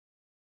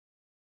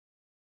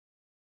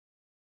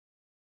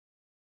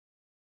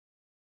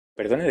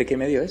¿Perdone, de qué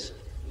medio es?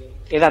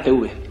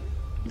 EDATV.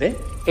 ¿De?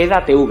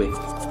 EDATV.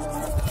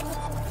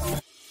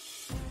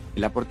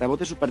 La portavoz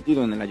de su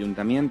partido en el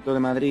Ayuntamiento de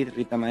Madrid,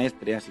 Rita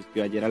Maestre,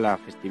 asistió ayer a la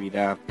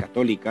festividad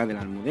católica de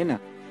la Almudena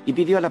y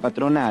pidió a la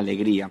patrona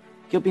alegría.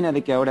 ¿Qué opina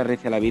de que ahora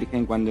rece a la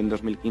Virgen cuando en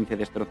 2015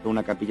 destrozó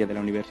una capilla de la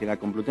Universidad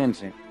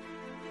Complutense?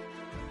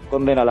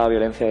 ¿Condena la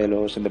violencia de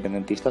los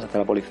independentistas hacia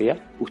la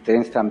policía?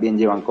 Ustedes también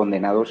llevan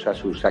condenados a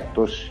sus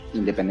actos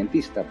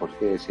independentistas. ¿Por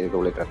qué ese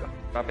doble trato?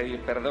 Va a pedir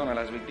perdón a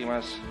las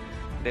víctimas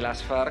de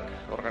las FARC,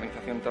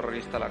 organización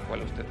terrorista a la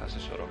cual usted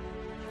asesoró.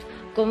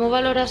 ¿Cómo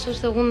valora su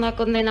segunda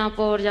condena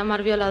por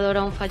llamar violador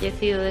a un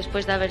fallecido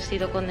después de haber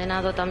sido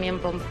condenado también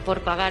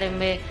por pagar en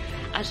B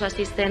a su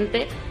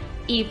asistente?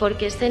 ¿Y por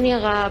qué se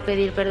niega a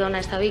pedir perdón a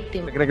esta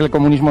víctima? ¿Cree que el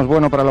comunismo es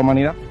bueno para la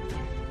humanidad?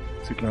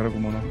 Sí, claro,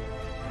 cómo no.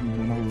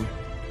 Ninguna duda.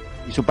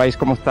 ¿Y su país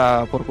cómo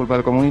está por culpa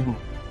del comunismo?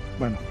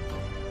 Bueno,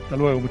 hasta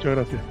luego, muchas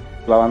gracias.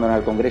 Va a abandonar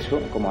el Congreso,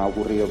 como ha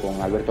ocurrido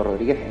con Alberto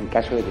Rodríguez, en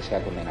caso de que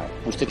sea condenado.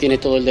 Usted tiene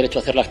todo el derecho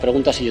a hacer las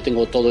preguntas y yo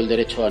tengo todo el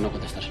derecho a no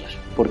contestárselas.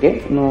 ¿Por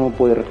qué no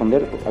puede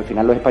responder? Porque al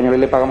final los españoles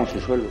le pagamos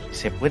sus sueldos.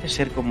 ¿Se puede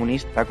ser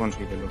comunista con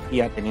su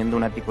ideología teniendo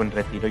un ático en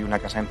Retiro y una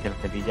casa en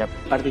Cercedilla?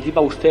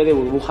 ¿Participa usted de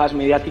burbujas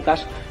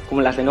mediáticas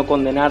como las de no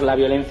condenar la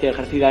violencia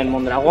ejercida en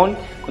Mondragón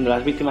contra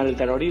las víctimas del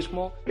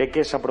terrorismo? ¿Cree que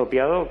es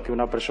apropiado que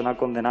una persona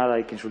condenada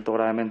y que insultó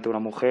gravemente a una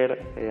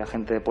mujer,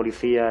 agente de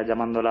policía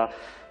llamándola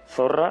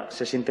zorra,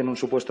 se siente en un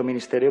supuesto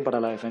ministerio para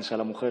la defensa de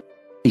la mujer?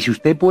 Y si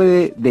usted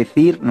puede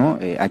decir, ¿no?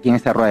 Aquí en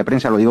esta rueda de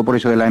prensa, lo digo por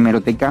eso de la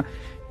hemeroteca,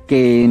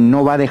 que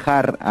no va a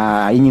dejar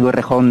a Íñigo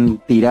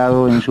Errejón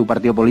tirado en su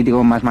partido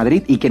político Más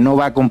Madrid y que no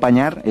va a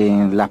acompañar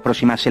en las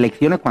próximas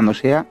elecciones cuando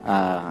sea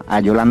a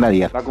Yolanda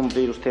Díaz. ¿Va a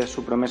cumplir usted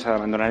su promesa de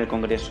abandonar el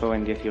Congreso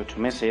en 18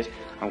 meses,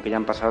 aunque ya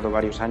han pasado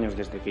varios años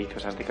desde que hizo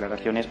esas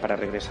declaraciones, para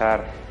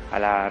regresar a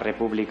la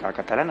República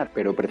Catalana?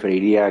 Pero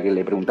preferiría que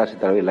le preguntase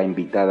tal vez la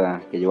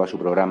invitada que llevó a su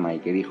programa y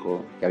que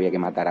dijo que había que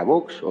matar a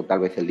Vox, o tal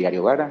vez el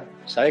diario Gara.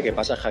 ¿Sabe qué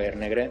pasa, Javier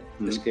Negre?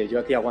 Es que yo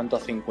aquí aguanto a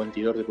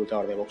 52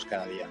 diputados de Vox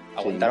cada día.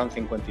 Aguantaron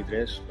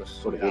 53,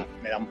 pues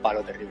me da un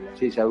palo terrible.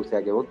 Sí, ¿sabe usted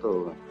a qué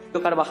voto?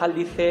 Carvajal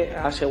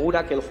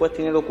asegura que el juez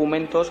tiene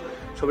documentos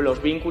sobre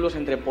los vínculos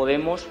entre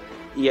Podemos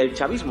y el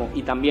chavismo,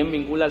 y también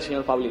vincula al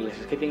señor Pablo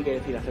Iglesias. ¿Qué tiene que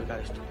decir acerca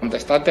de esto?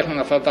 Contestarte es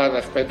una falta de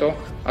respeto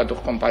a tus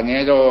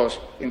compañeros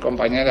y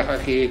compañeras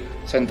aquí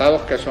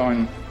sentados que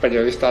son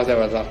periodistas de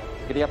verdad.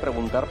 Quería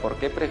preguntar por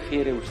qué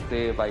prefiere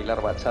usted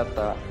bailar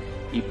bachata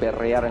y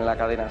perrear en la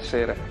cadena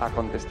SER a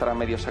contestar a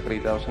medios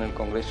acreditados en el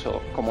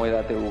Congreso como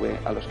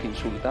EDATV a los que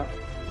insulta.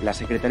 La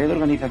secretaria de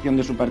organización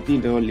de su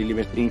partido, Lili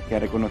Bestringe, ha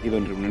reconocido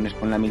en reuniones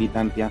con la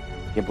militancia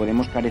que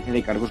Podemos carece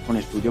de cargos con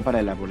estudio para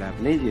elaborar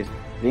leyes.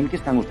 ¿Creen que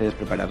están ustedes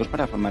preparados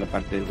para formar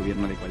parte del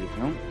gobierno de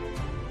coalición?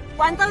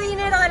 ¿Cuánto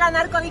dinero de la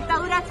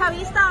narcodictadura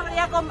chavista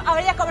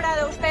habría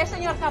cobrado usted,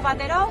 señor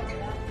Zapatero?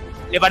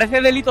 ¿Le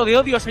parece delito de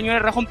odio, señor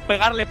Errejón,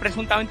 pegarle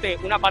presuntamente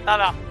una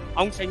patada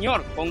a un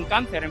señor con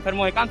cáncer,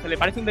 enfermo de cáncer? ¿Le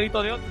parece un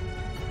delito de odio?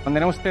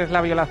 ¿Condena usted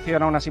la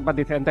violación a una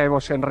simpatizante de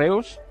Vox en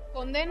Reus?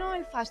 Condeno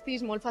el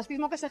fascismo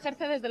que se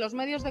ejerce desde los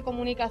medios de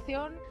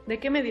comunicación. ¿De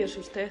qué medios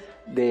usted?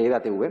 De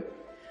EDATV.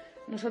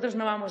 Nosotros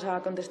no vamos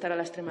a contestar a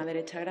la extrema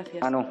derecha,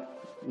 gracias. Ah, no,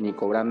 ni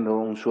cobrando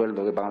un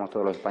sueldo que pagamos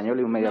todos los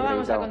españoles y un medio No vamos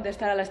a acreditado.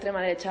 contestar a la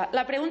extrema derecha.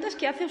 La pregunta es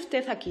 ¿qué hace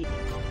usted aquí?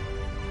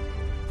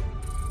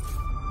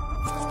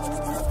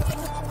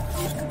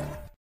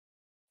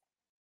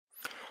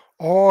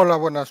 Hola,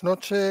 buenas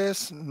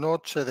noches.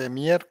 Noche de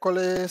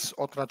miércoles,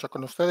 otra noche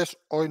con ustedes.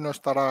 Hoy no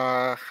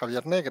estará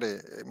Javier Negre.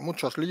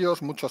 Muchos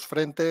líos, muchos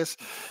frentes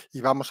y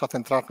vamos a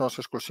centrarnos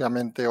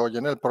exclusivamente hoy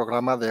en el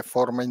programa de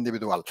forma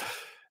individual.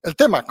 El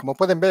tema, como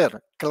pueden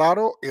ver,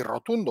 claro y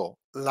rotundo.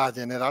 La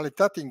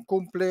Generalitat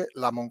incumple,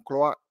 la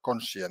Moncloa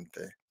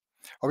consiente.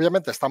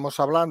 Obviamente estamos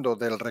hablando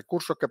del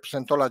recurso que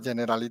presentó la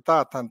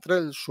Generalitat ante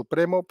el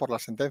Supremo por la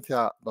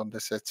sentencia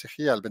donde se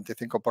exigía el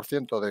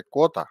 25% de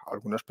cuota.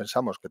 Algunos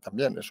pensamos que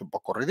también es un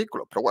poco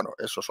ridículo, pero bueno,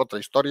 eso es otra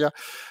historia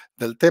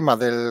del tema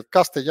del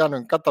castellano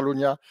en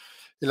Cataluña.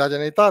 Y la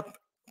Generalitat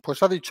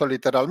pues ha dicho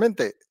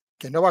literalmente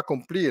que no va a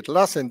cumplir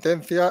la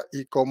sentencia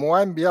y como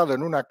ha enviado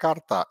en una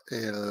carta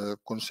el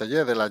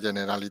conseller de la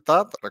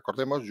Generalitat,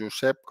 recordemos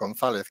Josep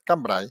González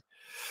Cambray,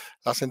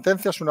 la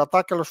sentencia es un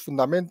ataque a los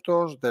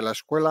fundamentos de la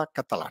escuela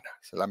catalana.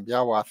 Se la ha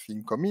enviado a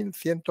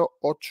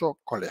 5.108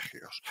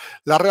 colegios.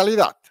 La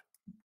realidad,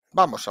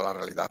 vamos a la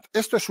realidad.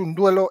 Esto es un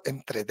duelo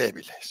entre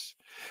débiles.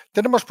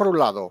 Tenemos por un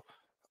lado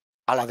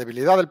a la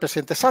debilidad del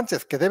presidente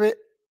Sánchez, que debe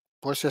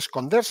pues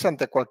esconderse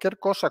ante cualquier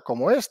cosa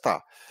como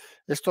esta.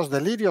 Estos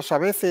delirios a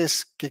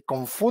veces que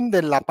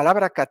confunden la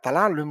palabra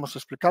catalán, lo hemos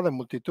explicado en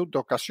multitud de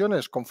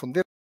ocasiones,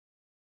 confundir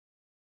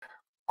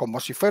como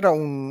si fuera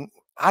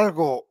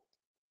algo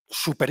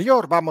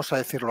superior, vamos a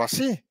decirlo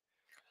así.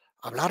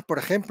 Hablar, por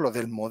ejemplo,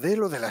 del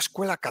modelo de la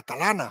escuela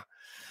catalana.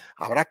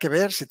 Habrá que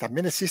ver si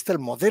también existe el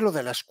modelo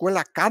de la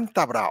escuela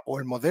cántabra o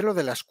el modelo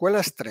de la escuela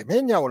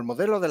extremeña o el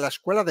modelo de la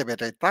escuela de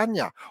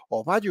Bretaña,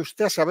 o vaya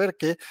usted a saber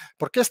qué,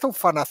 porque esta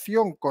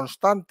ufanación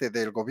constante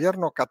del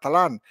gobierno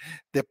catalán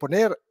de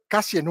poner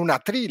casi en un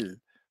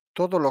atril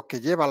todo lo que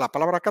lleva la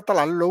palabra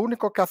catalán, lo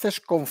único que hace es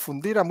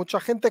confundir a mucha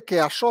gente que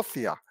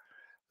asocia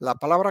la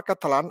palabra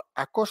catalán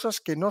a cosas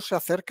que no se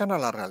acercan a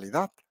la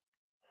realidad.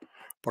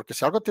 Porque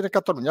si algo tiene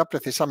Cataluña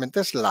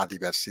precisamente es la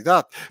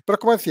diversidad. Pero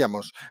como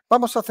decíamos,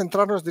 vamos a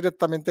centrarnos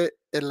directamente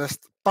en las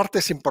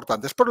partes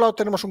importantes. Por un lado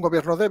tenemos un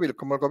gobierno débil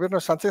como el gobierno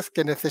de Sánchez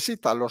que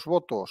necesita los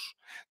votos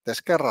de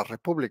Esquerra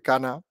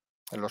Republicana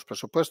en los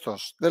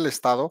presupuestos del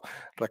Estado.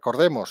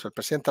 Recordemos, el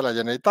presidente de la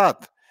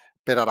Generalitat,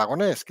 Pere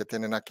Aragonés, que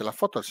tienen aquí la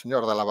foto, el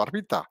señor de la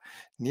barbita,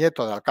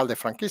 nieto del alcalde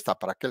franquista,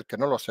 para aquel que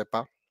no lo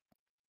sepa,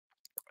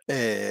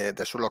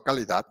 de su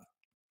localidad,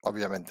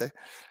 obviamente.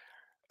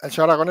 El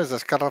señor Aragonés de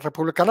Esquerra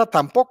Republicana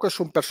tampoco es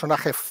un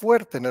personaje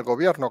fuerte en el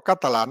gobierno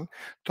catalán,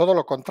 todo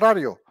lo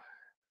contrario.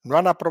 No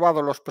han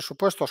aprobado los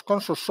presupuestos con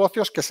sus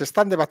socios que se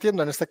están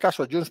debatiendo, en este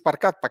caso Junts per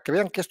Cat, para que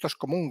vean que esto es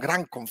como un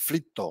gran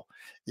conflicto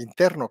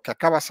interno que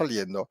acaba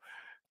saliendo,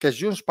 que es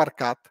Junts per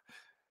Cat,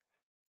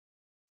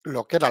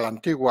 lo que era la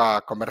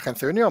antigua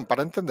Convergencia y Unión,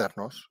 para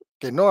entendernos,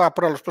 que no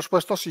aprueba los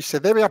presupuestos y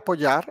se debe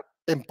apoyar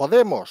en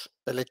Podemos,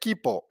 el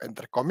equipo,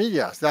 entre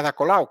comillas, de Ada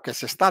Colau, que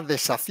se está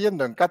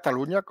deshaciendo en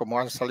Cataluña, como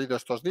han salido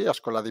estos días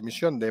con la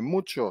dimisión de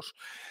muchos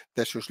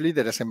de sus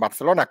líderes en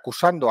Barcelona,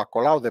 acusando a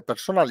Colau de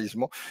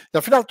personalismo. Y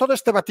al final todo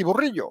este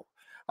batiburrillo,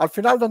 al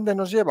final donde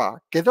nos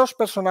lleva que dos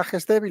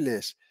personajes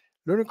débiles,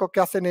 lo único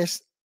que hacen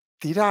es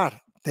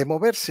tirar, de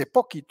moverse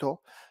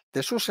poquito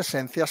de sus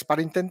esencias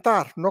para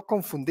intentar no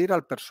confundir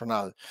al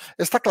personal.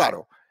 Está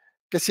claro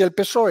que si el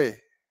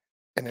PSOE,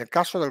 en el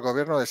caso del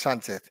gobierno de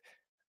Sánchez,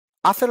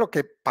 hace lo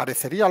que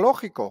parecería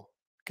lógico,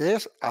 que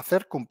es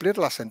hacer cumplir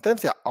la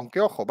sentencia. Aunque,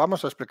 ojo,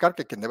 vamos a explicar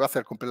que quien debe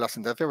hacer cumplir la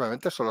sentencia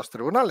obviamente son los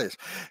tribunales.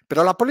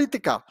 Pero la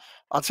política,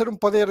 al ser un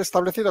poder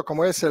establecido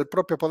como es el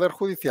propio Poder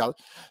Judicial,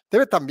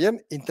 debe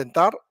también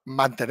intentar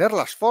mantener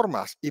las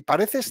formas. Y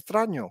parece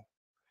extraño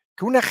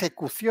que una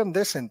ejecución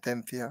de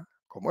sentencia,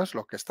 como es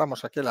lo que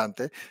estamos aquí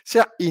delante,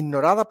 sea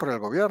ignorada por el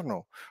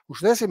gobierno.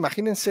 Ustedes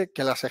imagínense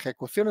que las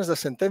ejecuciones de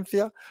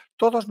sentencia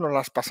todos nos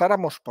las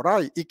pasáramos por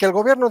ahí y que el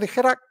gobierno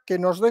dijera que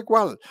nos da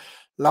igual.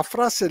 La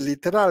frase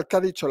literal que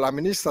ha dicho la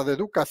ministra de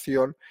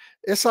Educación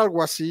es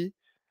algo así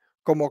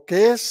como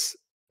que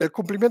el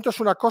cumplimiento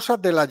es una cosa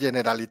de la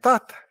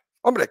Generalitat.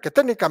 Hombre, que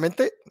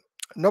técnicamente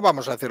no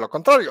vamos a decir lo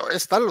contrario,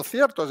 está en lo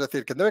cierto, es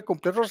decir, que debe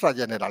cumplirnos la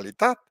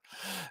Generalitat.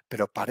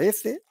 Pero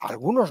parece, a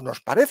algunos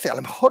nos parece, a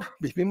lo mejor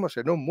vivimos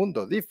en un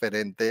mundo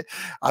diferente,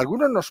 a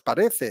algunos nos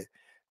parece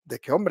de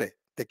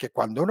que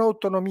cuando una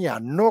autonomía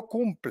no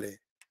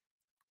cumple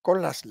con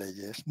las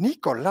leyes ni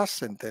con las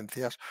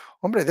sentencias,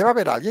 hombre, debe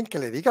haber alguien que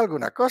le diga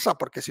alguna cosa,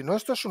 porque si no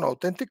esto es un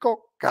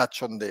auténtico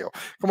cachondeo.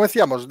 Como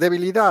decíamos,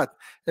 debilidad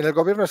en el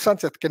gobierno de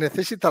Sánchez que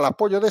necesita el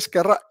apoyo de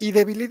Esquerra y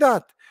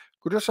debilidad,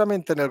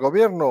 curiosamente, en el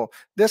gobierno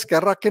de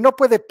Esquerra que no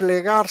puede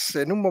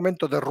plegarse en un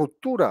momento de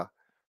ruptura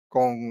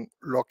con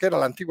lo que era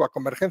la antigua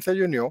Convergencia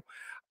y Unión,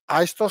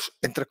 a estos,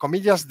 entre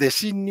comillas,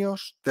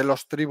 designios de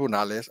los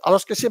tribunales, a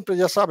los que siempre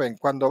ya saben,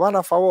 cuando van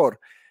a favor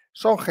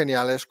son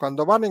geniales,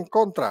 cuando van en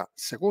contra,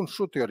 según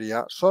su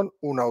teoría, son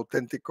un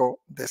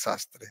auténtico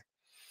desastre.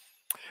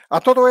 A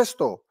todo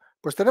esto,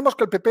 pues tenemos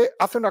que el PP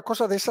hace una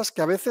cosa de esas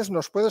que a veces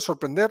nos puede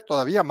sorprender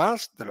todavía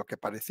más de lo que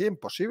parecía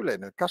imposible.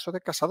 En el caso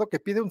de Casado,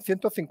 que pide un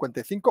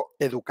 155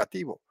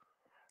 educativo.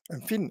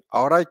 En fin,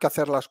 ahora hay que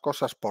hacer las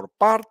cosas por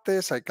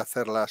partes, hay que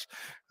hacerlas,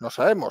 no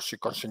sabemos si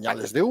con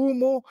señales de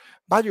humo,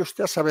 vaya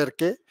usted a saber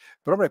qué,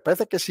 pero hombre,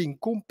 parece que si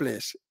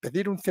incumples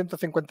pedir un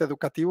 155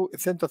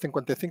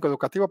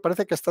 educativo,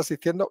 parece que estás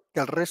diciendo que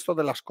el resto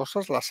de las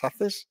cosas las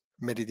haces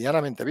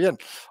meridianamente bien.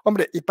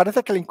 Hombre, y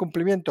parece que el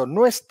incumplimiento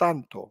no es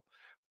tanto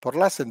por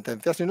las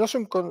sentencias, sino es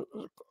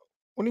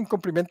un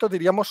incumplimiento,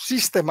 diríamos,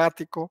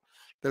 sistemático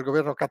del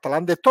gobierno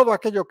catalán de todo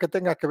aquello que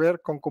tenga que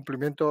ver con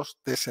cumplimientos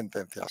de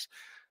sentencias.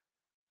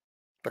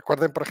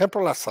 Recuerden, por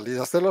ejemplo, las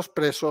salidas de los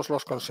presos,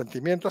 los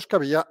consentimientos que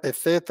había,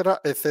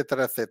 etcétera,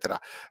 etcétera,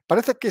 etcétera.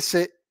 Parece que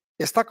se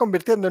está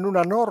convirtiendo en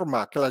una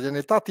norma que la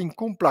Generalitat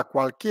incumpla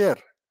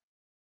cualquier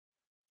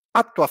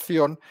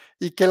actuación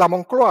y que la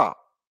Moncloa,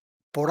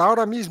 por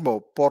ahora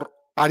mismo, por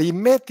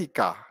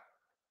aritmética,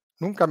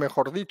 nunca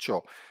mejor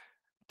dicho,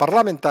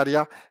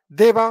 parlamentaria,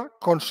 deba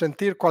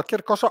consentir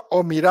cualquier cosa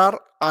o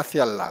mirar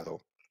hacia el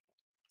lado.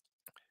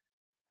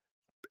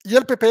 Y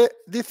el PP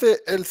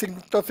dice el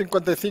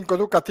 155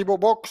 educativo,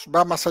 Vox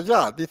va más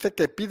allá, dice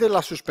que pide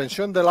la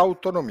suspensión de la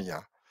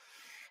autonomía.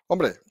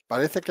 Hombre,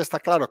 parece que está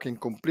claro que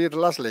incumplir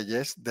las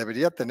leyes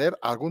debería tener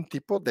algún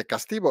tipo de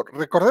castigo.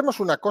 Recordemos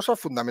una cosa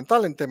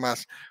fundamental en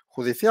temas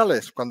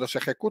judiciales. Cuando se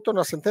ejecuta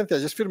una sentencia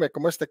y es firme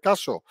como este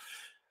caso,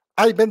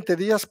 hay 20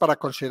 días para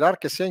considerar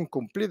que sea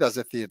incumplida, es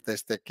decir,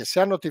 desde que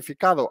se ha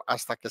notificado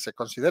hasta que se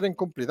considere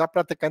incumplida,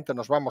 prácticamente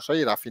nos vamos a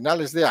ir a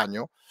finales de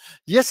año,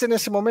 y es en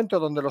ese momento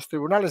donde los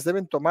tribunales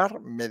deben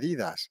tomar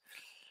medidas.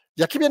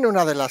 Y aquí viene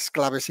una de las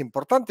claves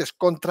importantes.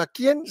 ¿Contra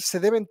quién se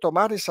deben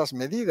tomar esas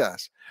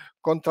medidas?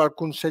 ¿Contra el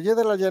conseller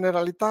de la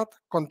Generalitat?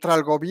 ¿Contra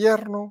el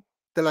gobierno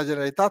de la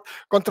Generalitat?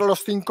 ¿Contra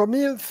los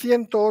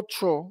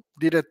 5.108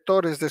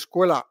 directores de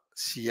escuela,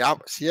 si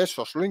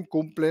esos lo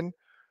incumplen?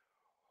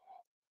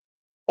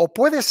 O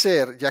puede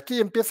ser, y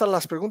aquí empiezan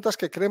las preguntas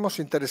que creemos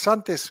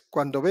interesantes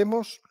cuando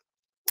vemos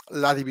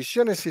la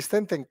división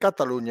existente en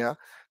Cataluña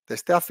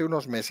desde hace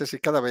unos meses y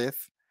cada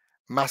vez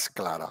más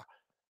clara.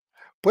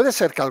 Puede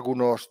ser que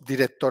algunos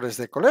directores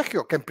de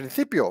colegio, que en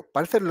principio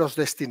parecen los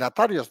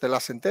destinatarios de la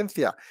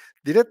sentencia,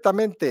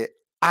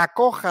 directamente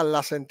acojan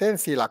la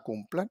sentencia y la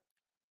cumplan.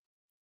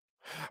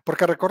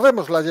 Porque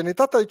recordemos, la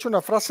Generalitat ha dicho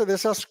una frase de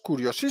esas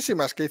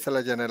curiosísimas que dice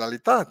la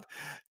Generalitat,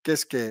 que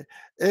es que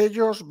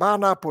ellos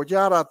van a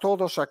apoyar a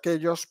todos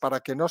aquellos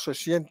para que no se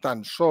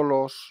sientan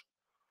solos,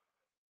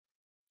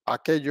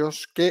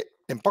 aquellos que,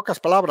 en pocas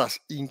palabras,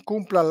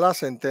 incumplan la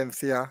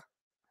sentencia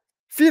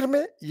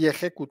firme y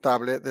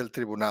ejecutable del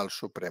Tribunal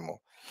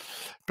Supremo.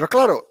 Pero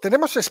claro,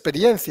 tenemos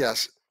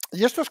experiencias,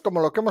 y esto es como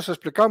lo que hemos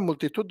explicado en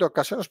multitud de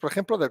ocasiones, por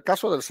ejemplo, del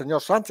caso del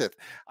señor Sánchez.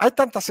 Hay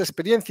tantas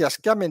experiencias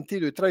que ha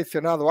mentido y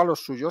traicionado a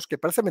los suyos que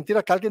parece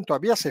mentira que alguien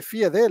todavía se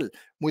fíe de él.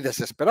 Muy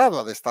desesperado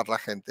ha de estar la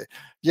gente.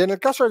 Y en el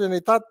caso de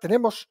Generalitat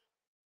tenemos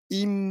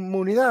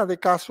inmunidad de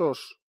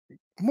casos,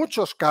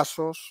 muchos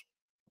casos,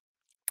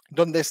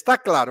 donde está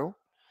claro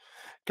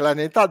que la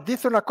Generalitat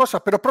dice una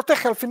cosa, pero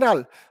protege al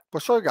final.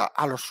 Pues oiga,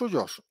 a los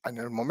suyos, en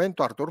el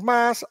momento Artur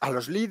Mas, a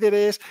los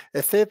líderes,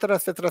 etcétera,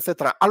 etcétera,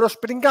 etcétera, a los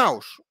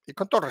pringaos, y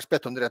con todo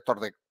respeto, un director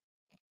de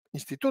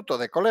instituto,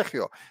 de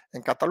colegio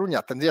en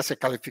Cataluña tendría ese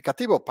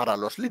calificativo para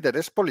los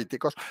líderes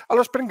políticos, a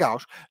los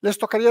pringaos les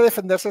tocaría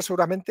defenderse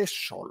seguramente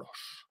solos.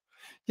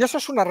 Y eso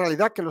es una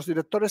realidad que los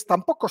directores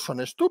tampoco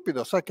son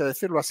estúpidos, hay que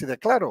decirlo así de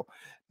claro.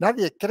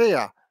 Nadie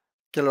crea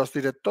que los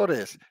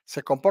directores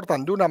se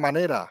comportan de una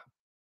manera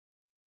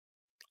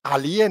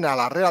aliena a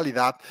la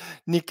realidad,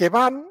 ni que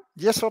van,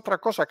 y es otra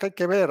cosa que hay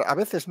que ver, a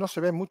veces no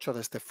se ve mucho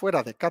desde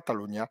fuera de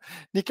Cataluña,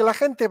 ni que la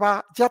gente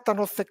va ya tan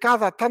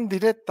obcecada, tan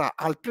directa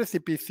al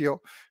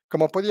precipicio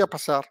como podía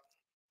pasar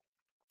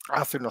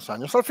hace unos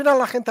años. Al final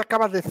la gente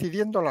acaba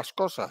decidiendo las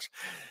cosas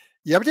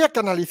y habría que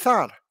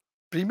analizar,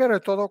 primero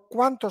de todo,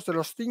 cuántos de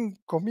los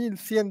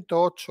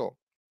 5.108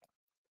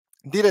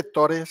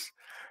 directores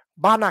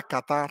van a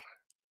acatar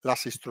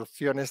las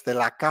instrucciones de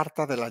la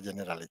Carta de la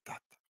Generalitat.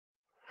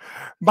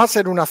 Va a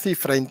ser una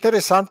cifra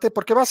interesante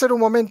porque va a ser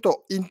un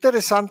momento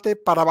interesante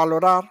para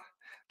valorar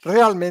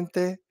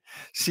realmente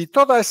si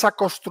toda esa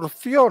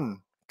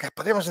construcción, que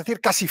podemos decir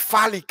casi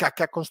fálica,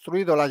 que ha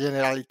construido la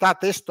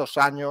Generalitat estos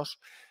años,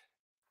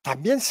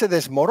 también se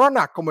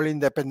desmorona como el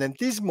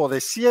independentismo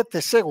de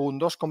 7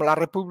 segundos, como la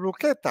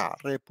republiqueta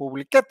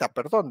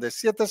de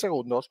 7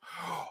 segundos,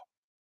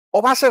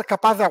 o va a ser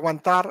capaz de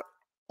aguantar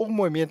un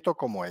movimiento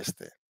como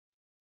este.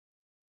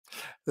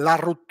 La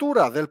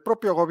ruptura del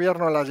propio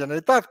gobierno de la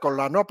Generalitat con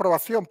la no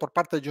aprobación por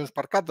parte de Junts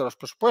per Cat de los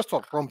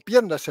presupuestos,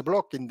 rompiendo ese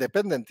bloque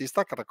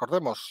independentista que,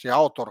 recordemos, se ha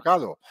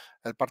otorgado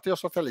el Partido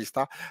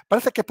Socialista,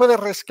 parece que puede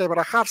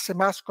resquebrajarse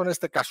más con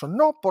este caso.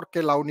 No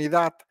porque la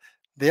unidad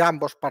de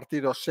ambos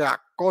partidos sea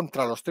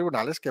contra los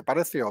tribunales, que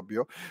parece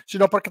obvio,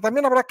 sino porque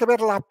también habrá que ver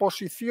la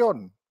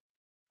posición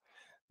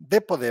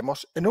de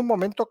Podemos en un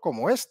momento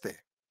como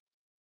este.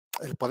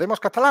 El Podemos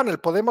catalán, el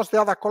Podemos de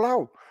Ada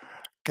Colau,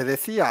 que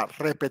decía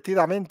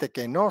repetidamente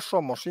que no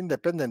somos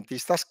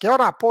independentistas, que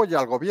ahora apoya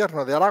al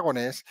gobierno de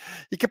Aragonés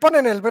y que pone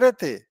en el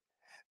brete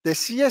de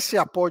si ese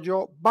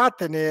apoyo va a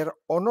tener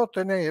o no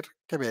tener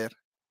que ver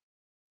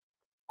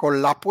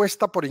con la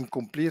apuesta por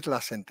incumplir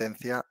la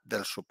sentencia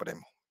del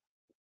Supremo.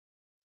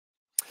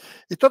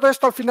 Y todo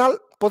esto al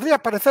final podría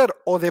parecer,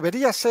 o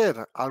debería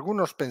ser,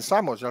 algunos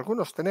pensamos y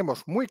algunos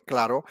tenemos muy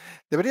claro,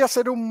 debería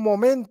ser un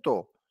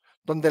momento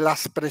donde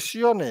las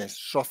presiones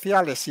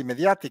sociales y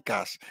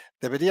mediáticas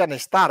deberían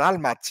estar al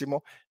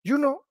máximo, y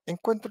uno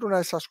encuentra una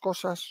de esas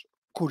cosas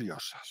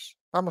curiosas,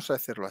 vamos a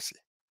decirlo así.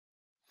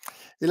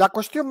 Y la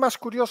cuestión más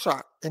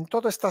curiosa en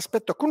todo este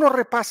aspecto, que uno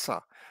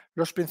repasa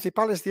los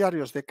principales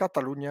diarios de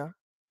Cataluña,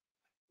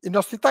 y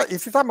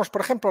citamos, por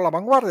ejemplo, La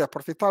Vanguardia,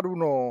 por citar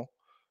uno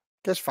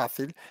que es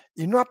fácil,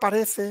 y no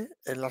aparece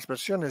en las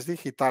versiones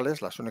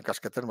digitales, las únicas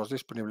que tenemos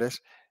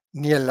disponibles,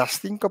 ni en las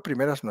 5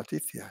 primeras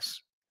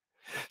noticias.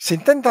 Se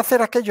intenta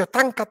hacer aquello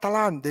tan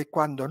catalán de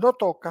cuando no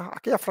toca,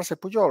 aquella frase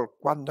Pujol,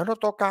 cuando no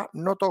toca,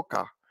 no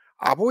toca.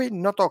 Avui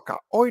no toca,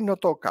 hoy no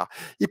toca.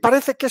 Y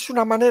parece que es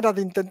una manera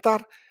de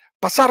intentar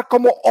pasar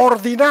como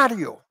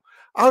ordinario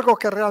algo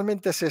que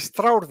realmente es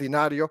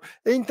extraordinario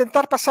e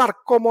intentar pasar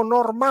como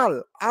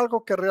normal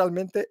algo que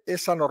realmente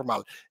es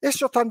anormal.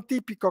 Eso tan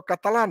típico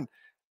catalán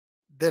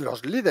de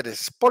los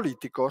líderes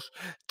políticos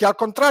que al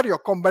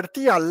contrario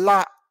convertía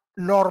la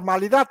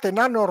normalidad en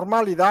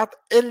anormalidad,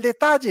 el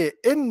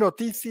detalle en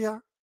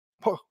noticia,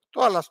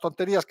 todas las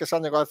tonterías que se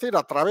han llegado a decir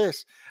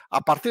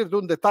a partir de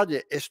un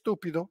detalle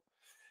estúpido,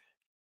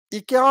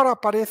 y que ahora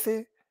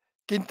parece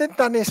que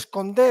intentan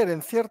esconder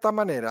en cierta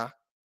manera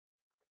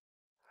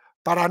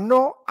para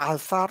no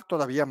alzar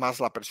todavía más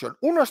la presión.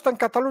 Uno está en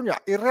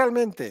Cataluña y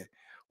realmente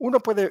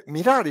uno puede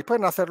mirar, y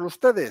pueden hacerlo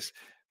ustedes,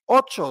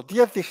 8,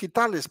 10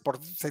 digitales,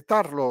 por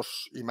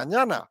citarlos, y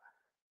mañana,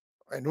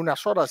 en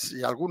unas horas,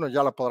 y algunos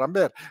ya lo podrán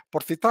ver,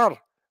 por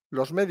citar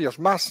los medios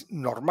más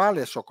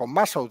normales o con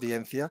más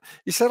audiencia,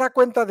 y se dará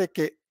cuenta de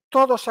que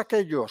todos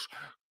aquellos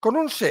con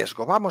un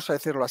sesgo, vamos a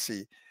decirlo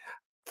así,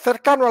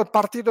 cercano al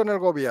partido en el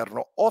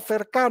gobierno o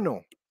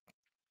cercano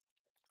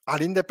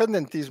al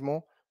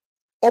independentismo,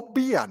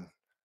 obvían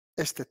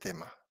este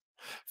tema.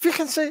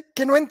 Fíjense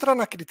que no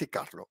entran a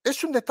criticarlo,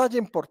 es un detalle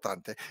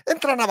importante.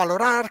 Entran a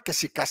valorar que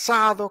si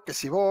Casado, que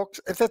si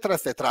Vox, etcétera,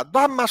 etcétera.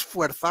 Dan más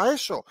fuerza a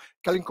eso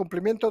que al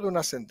incumplimiento de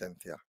una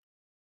sentencia.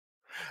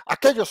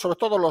 Aquellos, sobre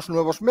todo los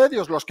nuevos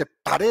medios, los que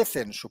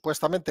parecen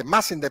supuestamente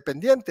más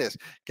independientes,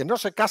 que no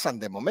se casan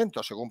de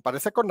momento, según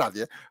parece, con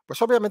nadie,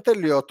 pues obviamente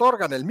le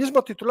otorgan el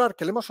mismo titular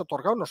que le hemos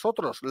otorgado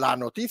nosotros, la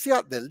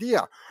noticia del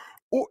día.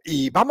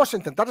 Y vamos a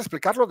intentar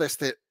explicarlo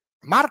desde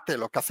Marte,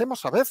 lo que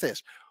hacemos a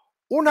veces.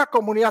 Una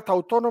comunidad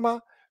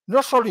autónoma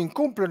no solo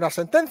incumple una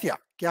sentencia,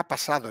 que ha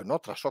pasado en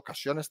otras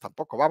ocasiones,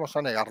 tampoco vamos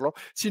a negarlo,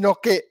 sino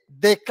que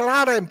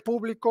declara en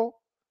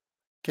público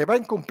que va a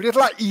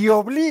incumplirla y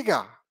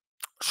obliga,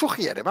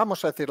 sugiere,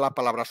 vamos a decir la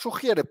palabra,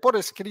 sugiere por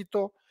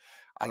escrito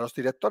a los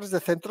directores de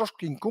centros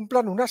que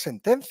incumplan una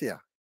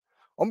sentencia.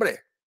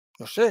 Hombre,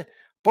 no sé,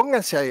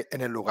 pónganse ahí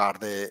en el lugar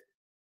del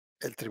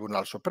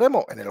Tribunal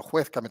Supremo, en el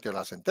juez que ha metido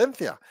la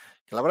sentencia,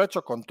 que lo habrá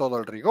hecho con todo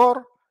el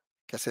rigor,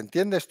 que se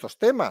entiende estos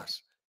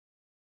temas.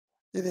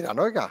 Y dirán,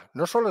 oiga,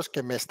 no solo es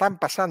que me están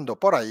pasando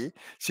por ahí,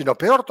 sino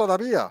peor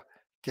todavía,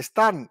 que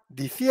están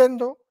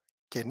diciendo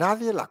que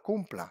nadie la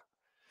cumpla.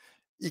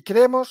 Y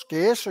creemos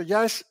que eso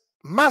ya es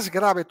más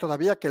grave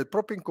todavía que el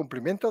propio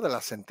incumplimiento de la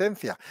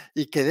sentencia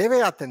y que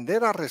debe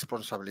atender a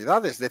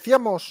responsabilidades.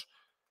 Decíamos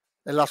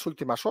en las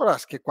últimas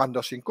horas que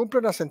cuando se incumple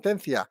una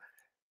sentencia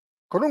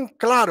con un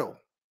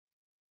claro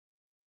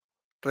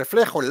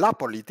reflejo en la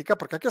política,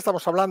 porque aquí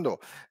estamos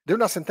hablando de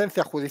una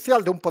sentencia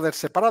judicial, de un poder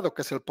separado,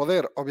 que es el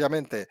poder,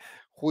 obviamente,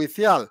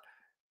 judicial,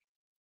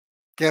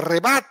 que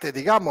rebate,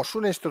 digamos,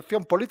 una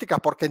instrucción política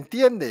porque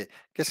entiende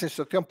que esa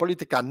instrucción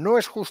política no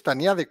es justa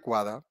ni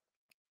adecuada,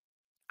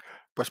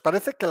 pues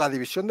parece que la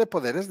división de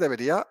poderes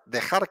debería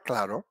dejar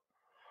claro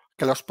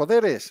que los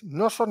poderes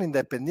no son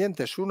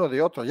independientes uno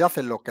de otro y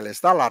hacen lo que les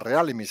da la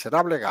real y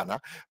miserable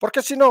gana,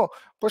 porque si no,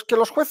 pues que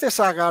los jueces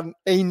hagan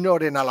e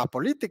ignoren a la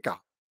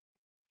política.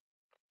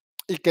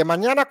 Y que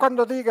mañana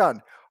cuando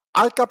digan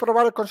hay que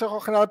aprobar el Consejo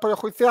General del Poder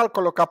Judicial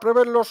con lo que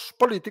aprueben los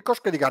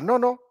políticos, que digan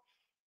no,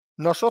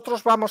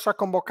 nosotros vamos a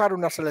convocar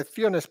unas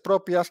elecciones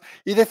propias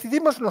y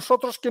decidimos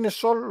nosotros quiénes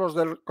son los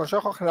del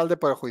Consejo General del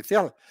Poder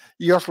Judicial.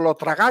 Y os lo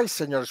tragáis,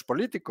 señores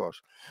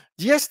políticos.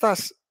 Y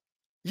estos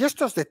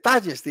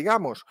detalles,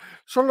 digamos,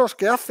 son los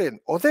que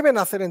hacen o deben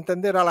hacer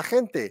entender a la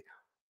gente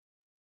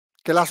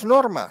que las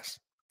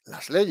normas,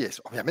 las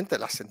leyes, obviamente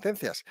las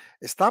sentencias,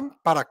 están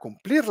para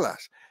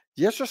cumplirlas.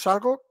 Y eso es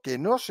algo que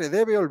no se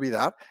debe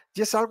olvidar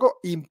y es algo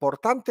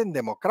importante en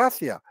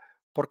democracia,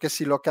 porque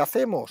si lo que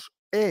hacemos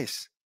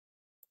es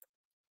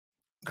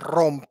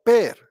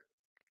romper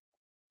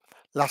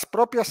las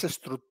propias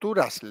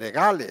estructuras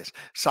legales,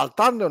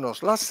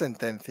 saltándonos las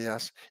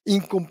sentencias,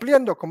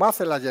 incumpliendo como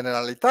hace la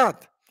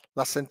Generalitat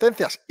las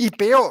sentencias y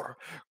peor,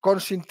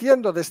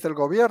 consintiendo desde el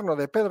gobierno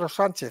de Pedro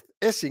Sánchez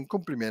ese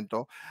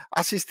incumplimiento,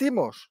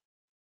 asistimos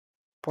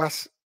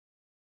pues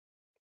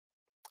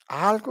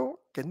a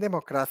algo que en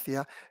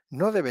democracia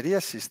no debería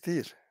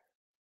existir.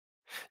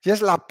 Y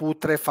es la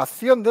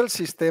putrefacción del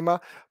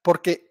sistema,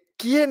 porque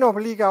 ¿quién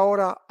obliga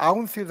ahora a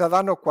un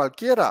ciudadano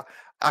cualquiera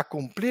a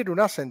cumplir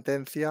una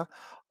sentencia?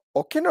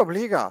 ¿O quién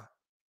obliga,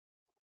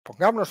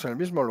 pongámonos en el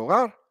mismo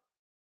lugar,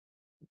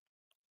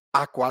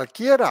 a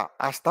cualquiera,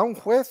 hasta un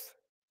juez,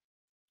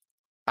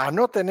 a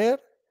no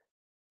tener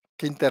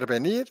que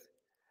intervenir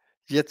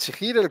y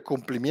exigir el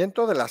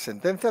cumplimiento de la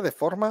sentencia de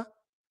forma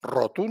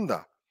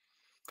rotunda?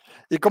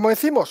 Y como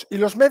decimos, y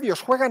los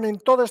medios juegan en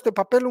todo este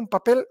papel un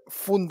papel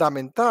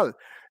fundamental,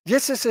 y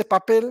es ese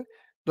papel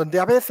donde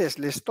a veces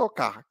les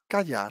toca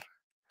callar,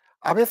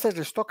 a veces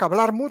les toca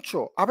hablar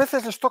mucho, a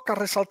veces les toca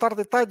resaltar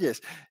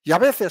detalles, y a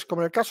veces,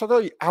 como en el caso de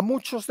hoy, a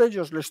muchos de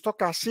ellos les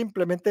toca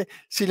simplemente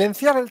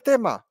silenciar el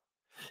tema.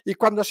 Y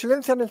cuando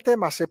silencian el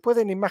tema se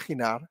pueden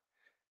imaginar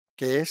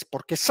que es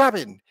porque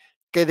saben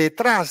que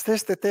detrás de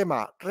este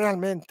tema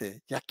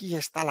realmente, y aquí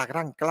está la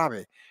gran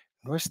clave,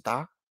 no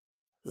está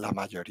la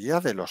mayoría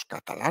de los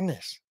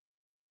catalanes.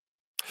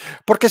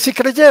 Porque si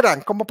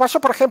creyeran, como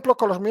pasó por ejemplo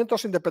con los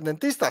movimientos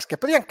independentistas, que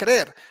podían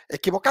creer,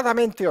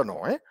 equivocadamente o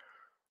no,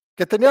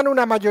 que tenían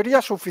una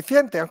mayoría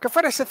suficiente, aunque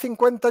fuera ese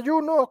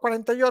 51,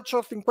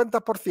 48,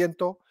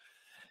 50%,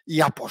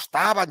 y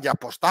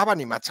apostaban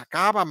y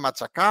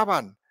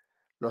machacaban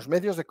los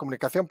medios de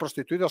comunicación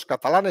prostituidos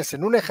catalanes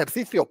en un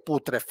ejercicio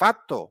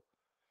putrefacto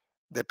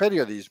de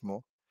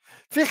periodismo,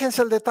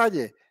 fíjense el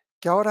detalle,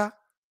 que ahora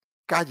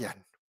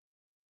callan,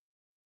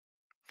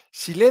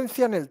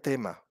 silencian el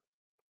tema,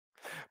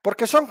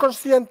 porque son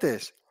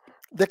conscientes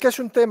de que es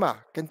un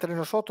tema que entre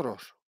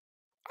nosotros,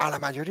 a la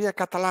mayoría de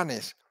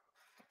catalanes,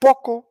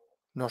 poco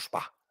nos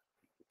va.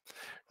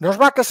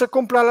 ¿Nos va que se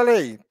cumpla la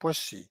ley? Pues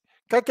sí.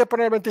 ¿Que hay que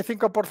poner el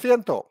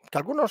 25%? Que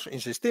algunos,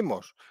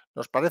 insistimos,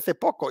 nos parece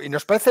poco y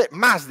nos parece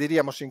más,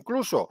 diríamos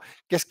incluso,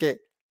 que es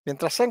que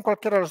mientras sea en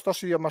cualquiera de los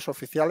dos idiomas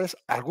oficiales,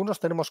 algunos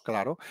tenemos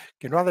claro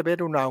que no ha de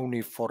haber una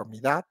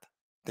uniformidad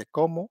de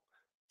cómo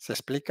se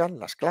explican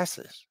las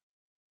clases.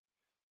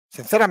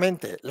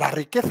 Sinceramente, la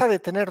riqueza de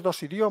tener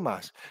dos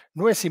idiomas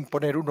no es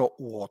imponer uno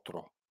u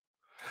otro.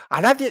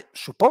 A nadie,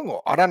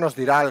 supongo, ahora nos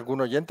dirá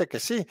algún oyente que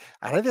sí,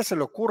 a nadie se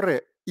le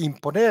ocurre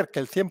imponer que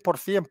el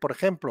 100%, por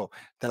ejemplo,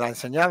 de la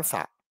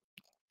enseñanza,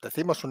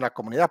 decimos una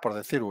comunidad por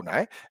decir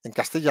una, en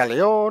Castilla y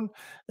León,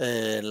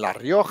 en La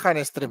Rioja, en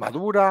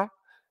Extremadura,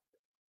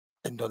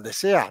 en donde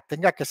sea,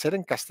 tenga que ser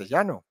en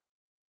castellano.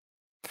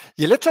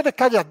 Y el hecho de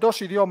que haya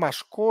dos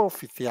idiomas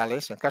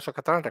cooficiales, en el caso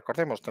catalán,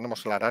 recordemos,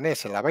 tenemos el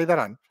aranés y el Vall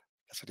d'Aran,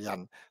 que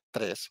serían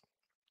 3,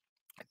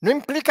 no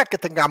implica que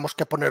tengamos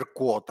que poner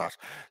cuotas,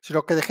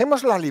 sino que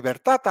dejemos la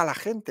libertad a la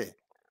gente,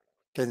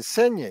 que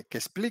enseñe, que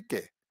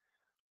explique,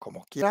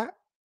 como quiera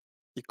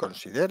y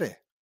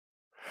considere.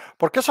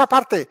 Porque eso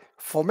aparte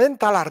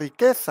fomenta la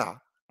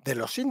riqueza de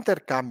los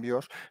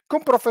intercambios, que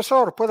un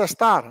profesor pueda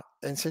estar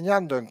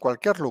enseñando en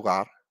cualquier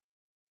lugar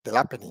de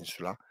la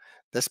península,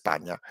 de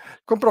España,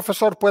 que un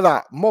profesor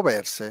pueda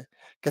moverse,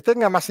 que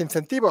tenga más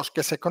incentivos,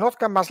 que se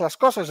conozcan más las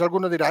cosas. Y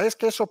alguno dirá, es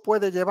que eso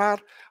puede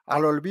llevar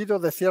al olvido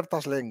de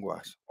ciertas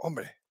lenguas.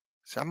 Hombre,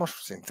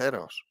 seamos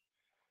sinceros,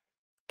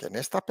 que en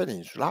esta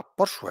península,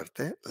 por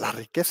suerte, la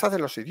riqueza de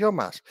los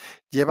idiomas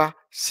lleva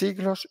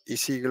siglos y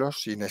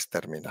siglos sin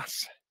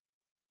exterminarse.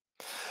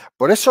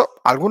 Por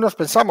eso, algunos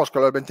pensamos que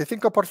lo del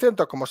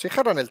 25%, como si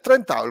dijeran el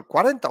 30 o el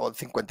 40 o el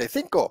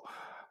 55%,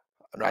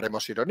 no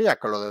haremos ironía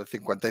con lo del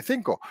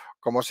 55,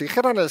 como si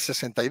dijeran el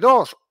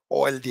 62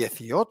 o el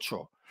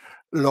 18.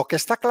 Lo que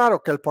está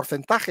claro que el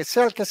porcentaje,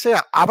 sea el que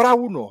sea, habrá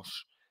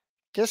unos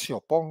que se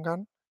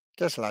opongan,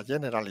 que es la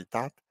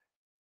Generalitat,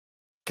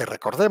 que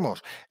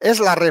recordemos, es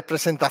la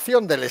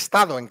representación del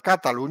Estado en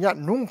Cataluña,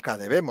 nunca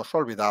debemos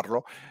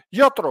olvidarlo,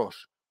 y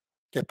otros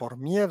que por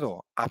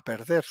miedo a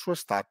perder su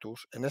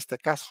estatus, en este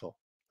caso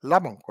la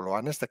Moncloa,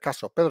 en este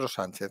caso Pedro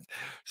Sánchez,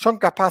 son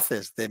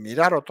capaces de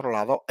mirar a otro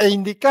lado e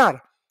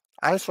indicar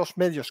a esos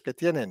medios que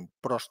tienen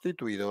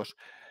prostituidos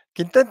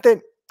que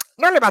intenten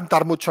no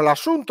levantar mucho el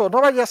asunto,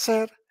 no vaya a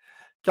ser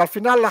que al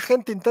final la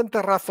gente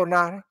intente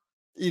razonar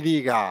y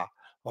diga,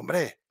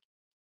 hombre,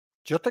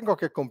 yo tengo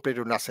que cumplir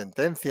una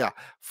sentencia,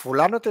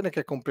 fulano tiene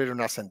que cumplir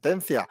una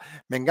sentencia,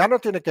 mengano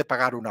tiene que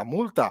pagar una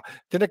multa,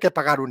 tiene que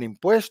pagar un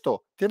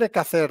impuesto, tiene que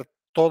hacer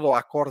todo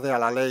acorde a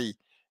la ley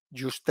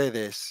y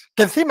ustedes,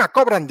 que encima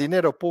cobran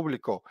dinero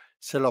público,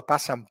 se lo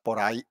pasan por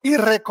ahí y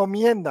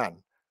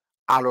recomiendan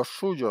a los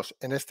suyos,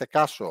 en este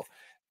caso,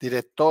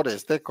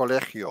 directores de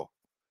colegio,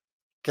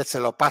 que se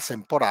lo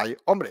pasen por ahí.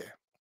 Hombre,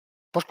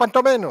 pues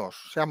cuanto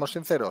menos, seamos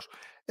sinceros,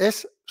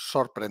 es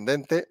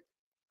sorprendente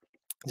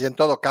y en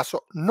todo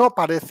caso no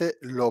parece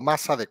lo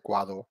más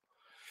adecuado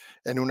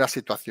en una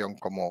situación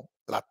como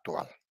la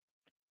actual.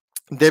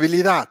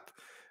 Debilidad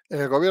en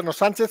el gobierno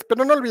Sánchez,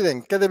 pero no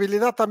olviden que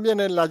debilidad también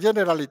en la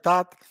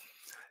Generalitat,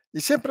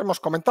 y siempre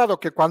hemos comentado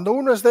que cuando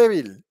uno es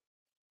débil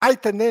hay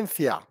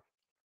tendencia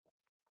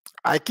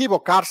a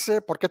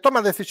equivocarse porque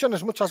toma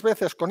decisiones muchas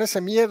veces con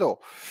ese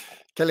miedo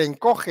que le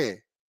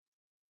encoge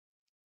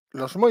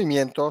los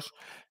movimientos.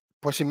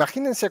 Pues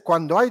imagínense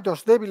cuando hay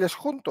dos débiles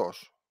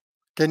juntos,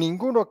 que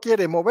ninguno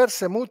quiere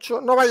moverse mucho,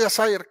 no vayas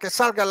a ir que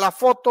salga en la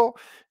foto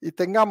y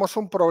tengamos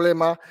un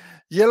problema,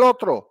 y el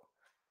otro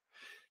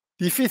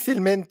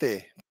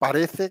difícilmente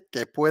parece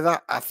que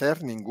pueda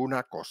hacer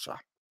ninguna cosa.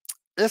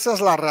 Esa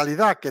es la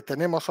realidad que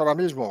tenemos ahora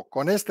mismo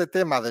con este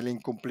tema del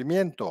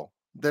incumplimiento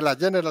de la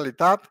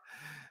Generalitat,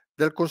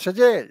 del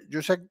conseller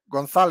Josep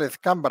González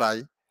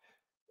Cambray,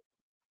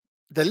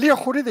 del lío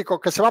jurídico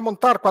que se va a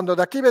montar cuando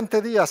de aquí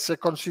 20 días se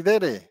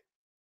considere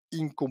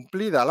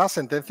incumplida la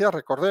sentencia.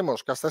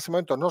 Recordemos que hasta ese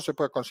momento no se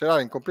puede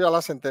considerar incumplida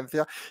la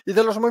sentencia, y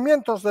de los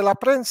movimientos de la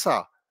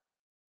prensa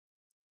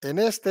en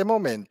este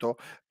momento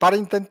para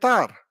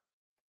intentar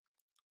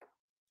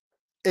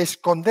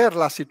esconder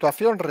la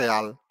situación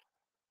real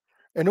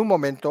en un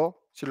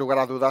momento, sin lugar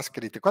a dudas,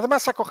 crítico.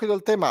 Además, ha cogido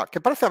el tema,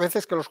 que parece a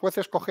veces que los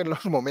jueces cogen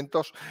los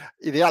momentos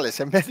ideales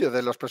en medio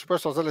de los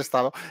presupuestos del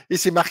Estado y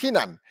se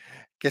imaginan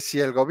que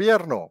si el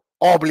gobierno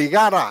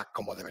obligara,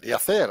 como debería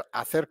hacer,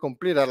 a hacer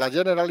cumplir a la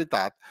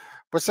Generalitat,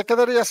 pues se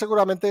quedaría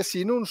seguramente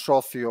sin un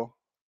socio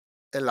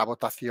en la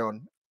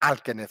votación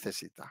al que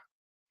necesita.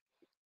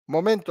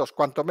 Momentos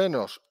cuanto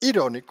menos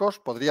irónicos,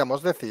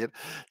 podríamos decir,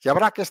 y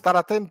habrá que estar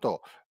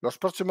atento los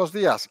próximos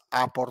días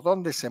a por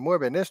dónde se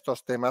mueven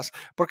estos temas,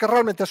 porque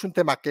realmente es un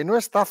tema que no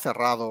está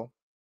cerrado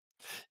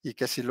y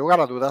que sin lugar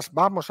a dudas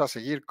vamos a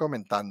seguir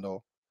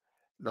comentando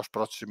los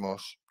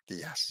próximos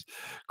días.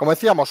 Como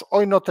decíamos,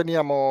 hoy no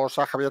teníamos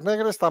a Javier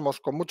Negre, estamos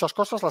con muchas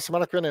cosas. La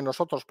semana que viene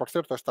nosotros, por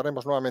cierto,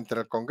 estaremos nuevamente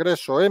en el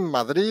Congreso en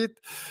Madrid.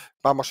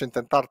 Vamos a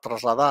intentar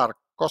trasladar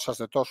cosas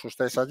de todos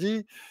ustedes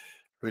allí.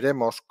 Lo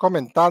iremos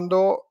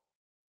comentando.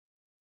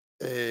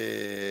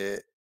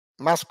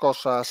 Más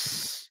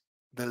cosas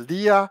del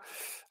día,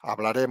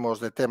 hablaremos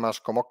de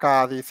temas como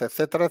Cádiz,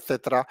 etcétera,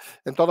 etcétera.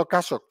 En todo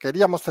caso,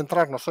 queríamos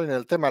centrarnos hoy en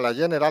el tema de la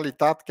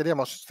Generalitat,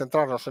 queríamos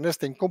centrarnos en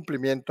este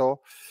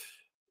incumplimiento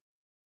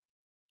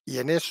y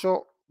en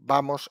eso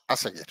vamos a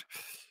seguir.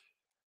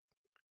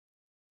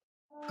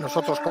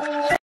 Nosotros con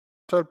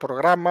el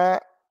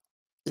programa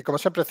y como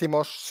siempre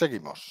decimos,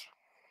 seguimos.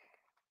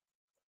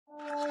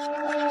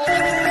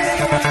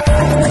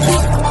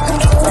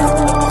 Thank you.